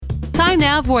Time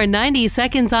now for 90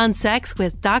 Seconds on Sex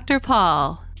with Dr.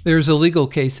 Paul. There's a legal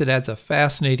case that adds a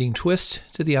fascinating twist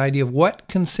to the idea of what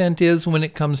consent is when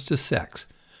it comes to sex.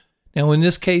 Now, in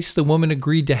this case, the woman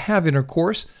agreed to have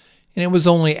intercourse, and it was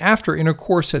only after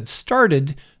intercourse had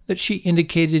started that she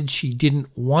indicated she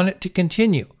didn't want it to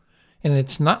continue. And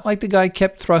it's not like the guy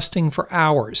kept thrusting for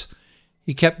hours.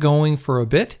 He kept going for a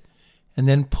bit and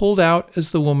then pulled out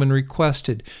as the woman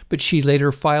requested. But she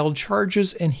later filed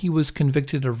charges and he was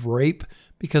convicted of rape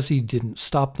because he didn't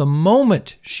stop the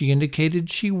moment she indicated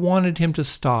she wanted him to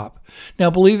stop. Now,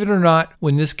 believe it or not,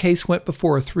 when this case went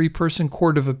before a 3-person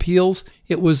court of appeals,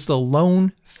 it was the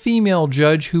lone female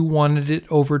judge who wanted it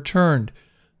overturned.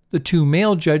 The 2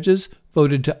 male judges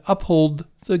voted to uphold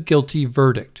the guilty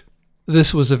verdict.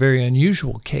 This was a very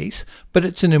unusual case, but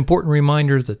it's an important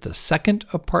reminder that the second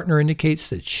a partner indicates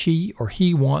that she or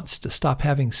he wants to stop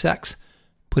having sex,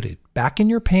 put it back in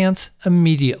your pants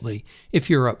immediately. If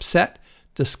you're upset,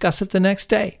 discuss it the next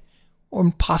day,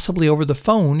 or possibly over the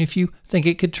phone if you think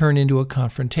it could turn into a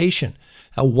confrontation.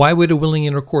 Now, why would a willing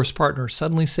intercourse partner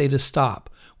suddenly say to stop?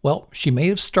 Well, she may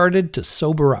have started to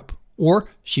sober up, or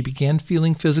she began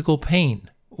feeling physical pain,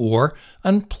 or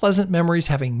unpleasant memories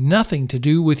having nothing to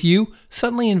do with you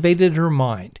suddenly invaded her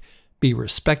mind. Be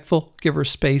respectful, give her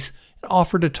space, and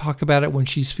offer to talk about it when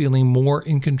she's feeling more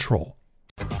in control.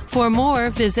 For more,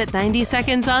 visit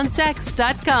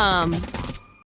 90secondsonsex.com.